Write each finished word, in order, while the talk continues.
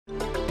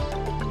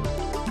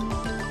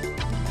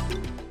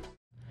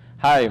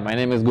Hi, my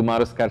name is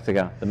Gumaro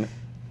Escarcega.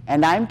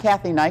 And I'm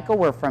Cathy Nykiel.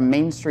 We're from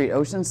MainStreet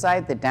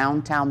Oceanside, the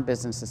Downtown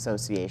Business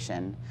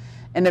Association.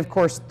 And of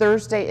course,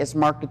 Thursday is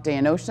Market Day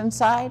in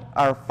Oceanside.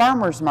 Our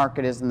farmers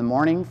market is in the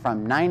morning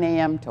from 9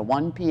 a.m. to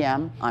 1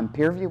 p.m. on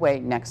Pierview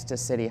Way next to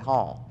City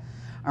Hall.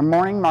 Our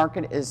morning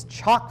market is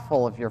chock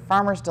full of your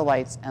farmers'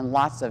 delights and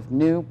lots of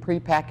new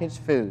prepackaged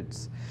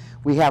foods.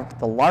 We have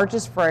the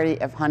largest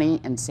variety of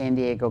honey in San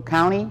Diego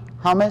County,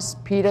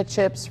 hummus, pita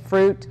chips,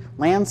 fruit,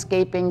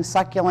 landscaping,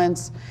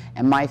 succulents,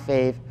 and my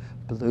fave,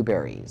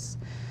 blueberries.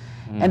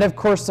 And of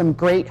course, some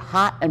great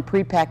hot and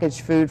prepackaged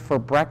food for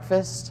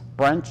breakfast,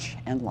 brunch,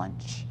 and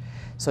lunch.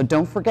 So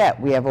don't forget,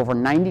 we have over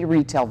 90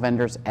 retail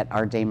vendors at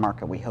our day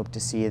market. We hope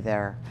to see you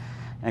there.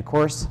 And of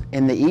course,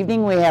 in the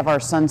evening, we have our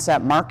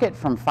Sunset Market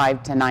from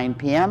 5 to 9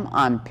 p.m.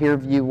 on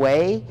Pierview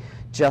Way,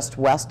 just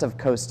west of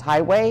Coast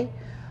Highway.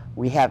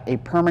 We have a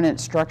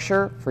permanent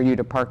structure for you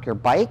to park your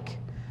bike.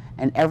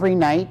 And every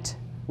night,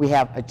 we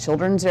have a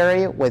children's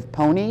area with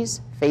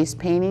ponies, face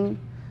painting,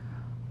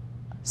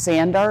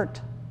 sand art,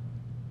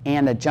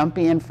 and a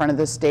jumpy in front of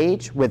the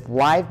stage with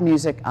live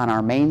music on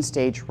our main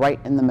stage right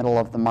in the middle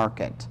of the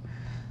market.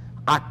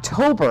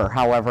 October,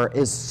 however,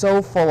 is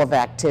so full of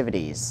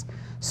activities.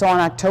 So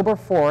on October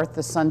 4th,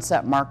 the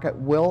Sunset Market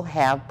will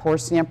have Por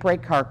Siempre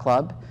Car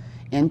Club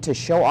in to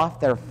show off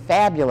their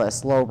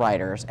fabulous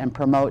lowriders and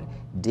promote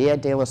Dia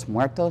de los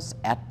Muertos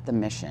at the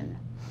Mission.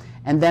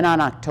 And then on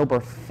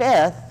October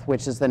 5th,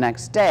 which is the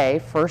next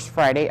day, First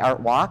Friday Art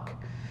Walk,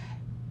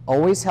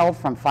 always held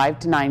from 5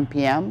 to 9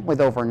 p.m.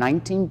 with over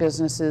 19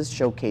 businesses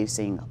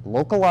showcasing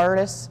local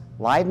artists,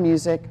 live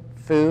music,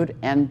 food,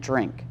 and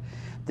drink.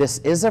 This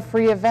is a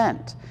free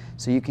event,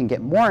 so you can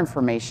get more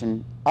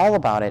information all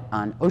about it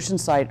on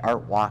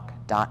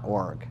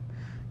oceansideartwalk.org.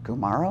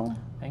 Gumaro?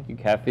 Thank you,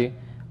 Cathy.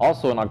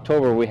 Also in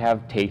October, we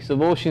have Taste of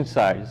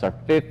Oceanside. It's our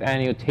 5th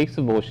annual Taste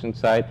of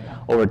Oceanside,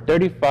 over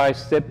 35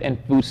 sip and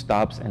food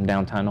stops in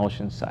downtown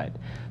Oceanside.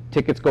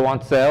 Tickets go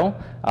on sale.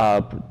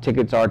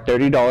 Tickets are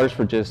 $30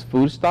 for just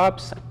food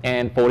stops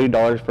and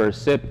 $40 for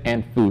sip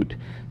and food.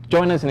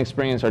 Join us and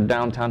experience our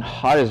downtown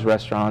hottest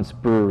restaurants,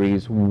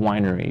 breweries,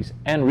 wineries,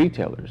 and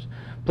retailers.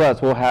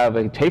 Plus, we'll have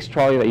a taste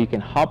trolley that you can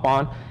hop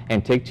on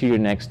and take to your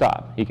next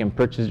stop. You can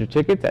purchase your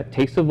tickets at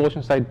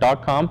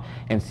tasteofoceanside.com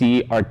and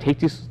see our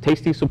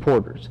tasty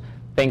supporters.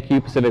 Thank you,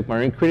 Pacific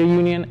Marine Credit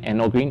Union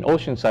and Green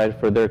Oceanside,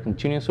 for their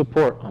continued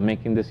support on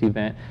making this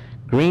event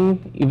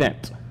green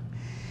event.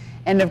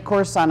 And of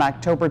course, on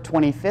October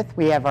 25th,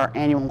 we have our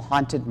annual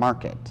Haunted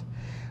Market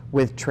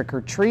with trick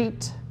or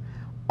treat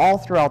all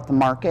throughout the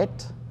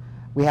market.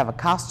 We have a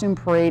costume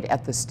parade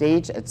at the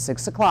stage at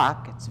 6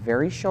 o'clock. It's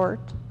very short.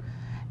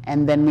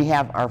 And then we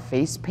have our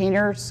face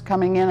painters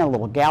coming in, a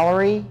little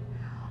gallery,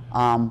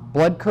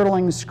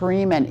 blood-curdling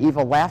scream and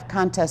evil laugh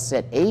contests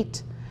at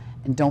 8.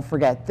 And don't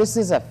forget, this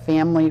is a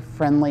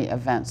family-friendly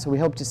event, so we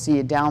hope to see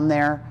you down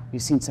there.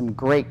 We've seen some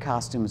great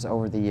costumes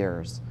over the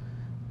years.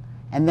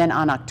 And then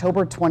on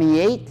October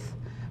 28th,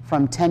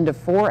 from 10 to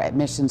 4 at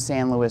Mission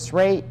San Luis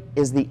Rey,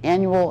 is the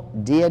annual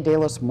Dia de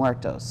los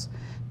Muertos.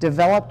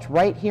 Developed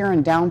right here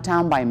in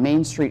downtown by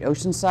MainStreet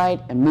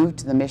Oceanside and moved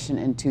to the Mission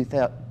in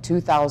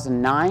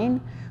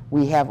 2009.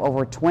 We have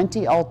over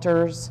 20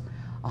 altars,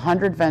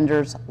 100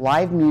 vendors,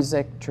 live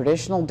music,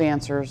 traditional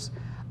dancers,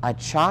 a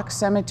chalk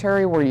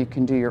cemetery where you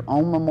can do your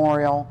own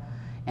memorial,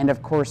 and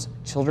of course,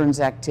 children's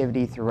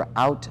activity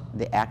throughout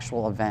the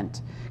actual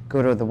event.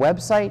 Go to the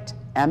website,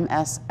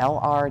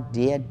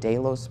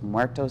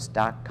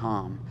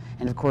 mslrdiadelosmuertos.com.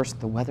 And of course,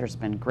 the weather's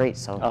been great,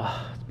 so.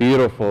 Oh, it's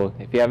beautiful.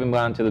 If you haven't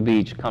gone to the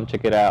beach, come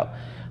check it out.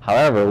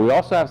 However, we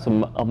also have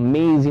some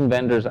amazing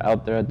vendors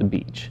out there at the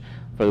beach.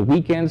 For the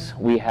weekends,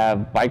 we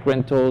have bike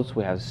rentals,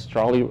 we have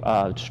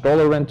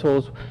stroller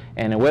rentals,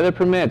 and if weather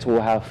permits,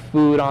 we'll have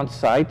food on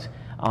site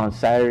on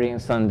Saturday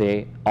and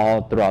Sunday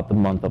all throughout the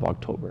month of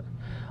October.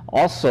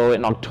 Also,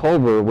 in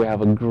October, we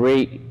have a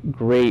great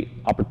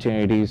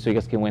opportunity so you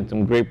guys can win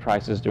some great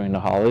prizes during the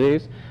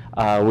holidays.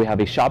 We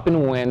have a Shop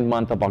and Win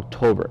month of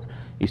October.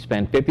 You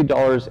spend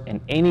 $50 in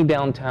any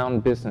downtown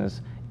business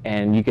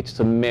and you get to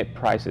submit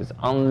prizes,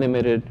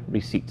 unlimited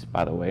receipts,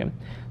 by the way.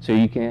 So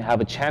you can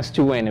have a chance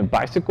to win a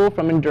bicycle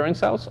from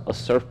Endurance House, a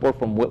surfboard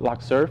from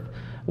Whitlock Surf,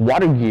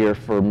 water gear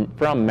from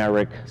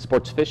Merrick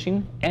Sports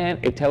Fishing, and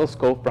a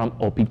telescope from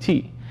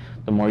OPT.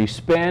 The more you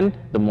spend,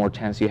 the more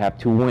chance you have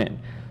to win.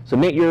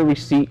 Submit your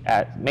receipt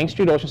at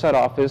MainStreet Oceanside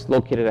office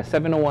located at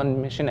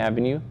 701 Mission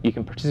Avenue. You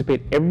can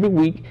participate every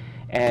week,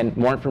 and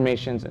more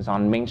information is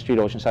on MainStreet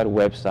Oceanside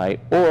website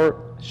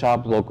or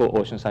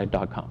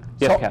shoplocaloceanside.com.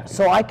 Yes,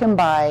 so I can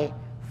buy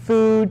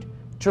food,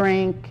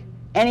 drink,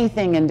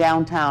 anything in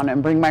downtown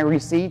and bring my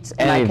receipts,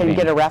 and anything. I can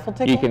get a raffle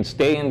ticket? You can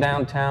stay in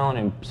downtown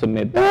and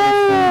submit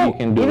that. You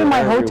can do even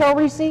my hotel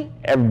receipt?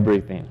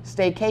 Everything.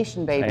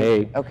 Staycation, baby.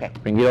 Hey, okay.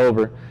 Bring it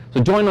over.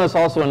 So join us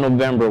also in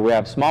November. We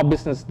have Small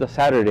Business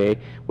Saturday,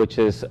 which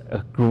is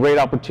a great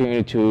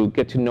opportunity to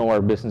get to know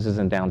our businesses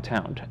in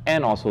downtown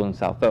and also in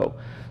South O.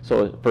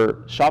 So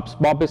for Shop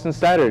Small Business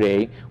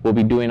Saturday, we'll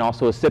be doing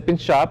also a Sip and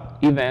Shop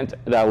event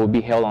that will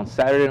be held on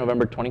Saturday,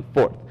 November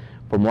 24th.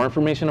 For more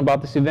information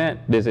about this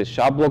event, visit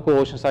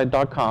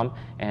shoplocaloceanside.com,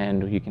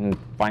 and you can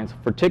find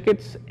for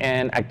tickets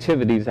and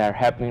activities that are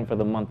happening for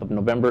the month of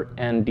November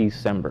and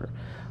December.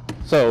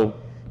 So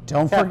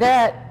don't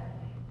forget,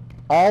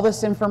 all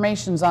this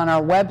information's on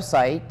our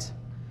website.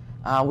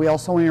 We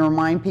also want to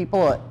remind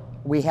people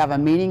we have a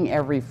meeting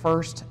every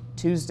first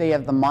Tuesday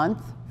of the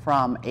month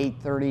from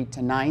 8:30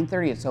 to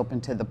 9:30. It's open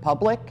to the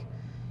public.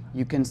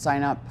 You can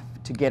sign up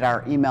to get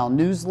our email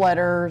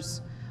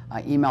newsletters,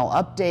 email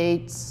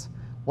updates,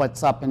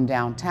 what's up in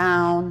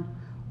downtown,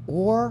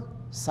 or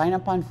sign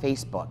up on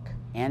Facebook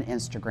and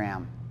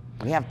Instagram.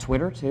 We have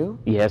Twitter too?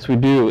 Yes, we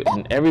do.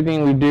 And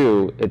everything we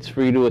do, it's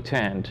free to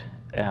attend,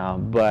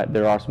 but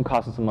there are some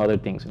costs and some other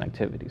things and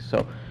activities.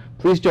 So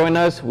please join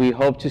us. We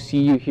hope to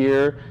see you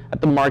here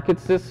at the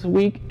markets this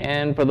week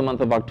and for the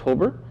month of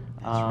October.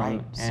 That's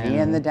right. See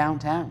you in the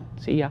downtown.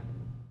 See ya.